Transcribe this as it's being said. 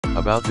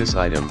About this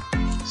item,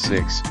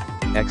 6.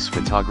 X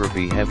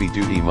Photography Heavy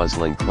Duty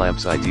Muslin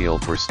Clamps ideal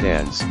for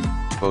stands,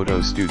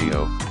 photo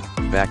studio,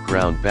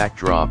 background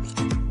backdrop,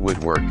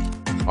 woodwork,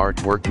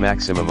 artwork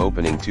maximum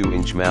opening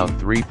 2-inch mouth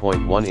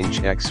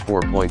 3.1-inch x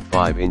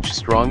 4.5-inch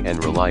strong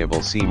and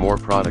reliable. See more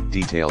product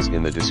details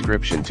in the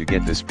description to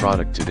get this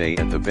product today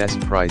at the best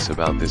price.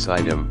 About this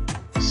item,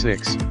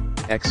 6.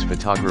 X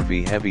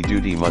Photography Heavy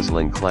Duty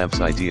Muslin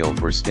Clamps ideal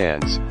for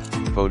stands,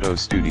 photo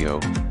studio,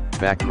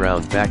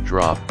 background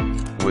backdrop,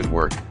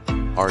 woodwork,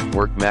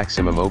 artwork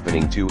maximum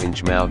opening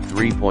 2-inch mouth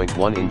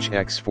 3.1-inch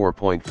x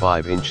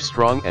 4.5-inch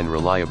strong and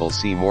reliable.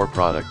 See more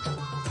product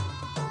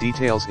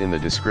details in the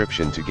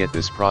description to get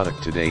this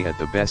product today at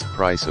the best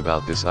price.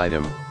 About this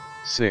item,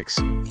 6.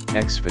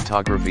 X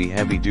Photography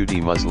Heavy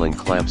Duty Muslin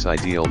Clamps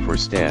ideal for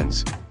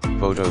stands,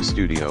 photo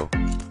studio,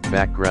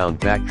 background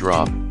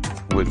backdrop,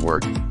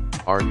 woodwork,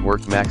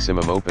 artwork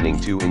maximum opening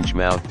 2-inch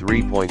mouth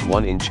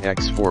 3.1-inch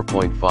x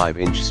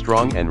 4.5-inch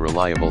strong and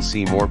reliable.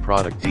 See more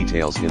product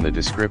details in the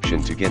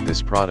description to get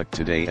this product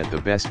today at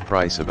the best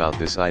price. About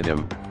this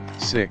item,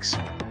 6.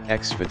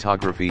 X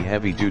Photography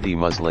Heavy Duty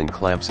Muslin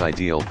Clamps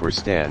ideal for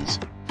stands,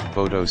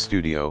 photo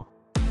studio,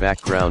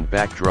 background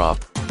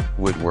backdrop,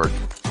 woodwork,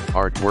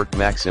 artwork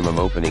maximum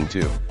opening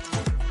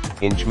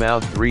 2-inch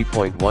mouth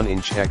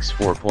 3.1-inch x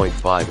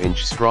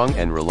 4.5-inch strong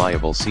and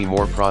reliable. See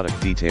more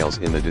product details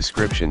in the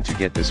description to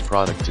get this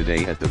product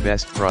today at the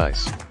best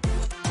price.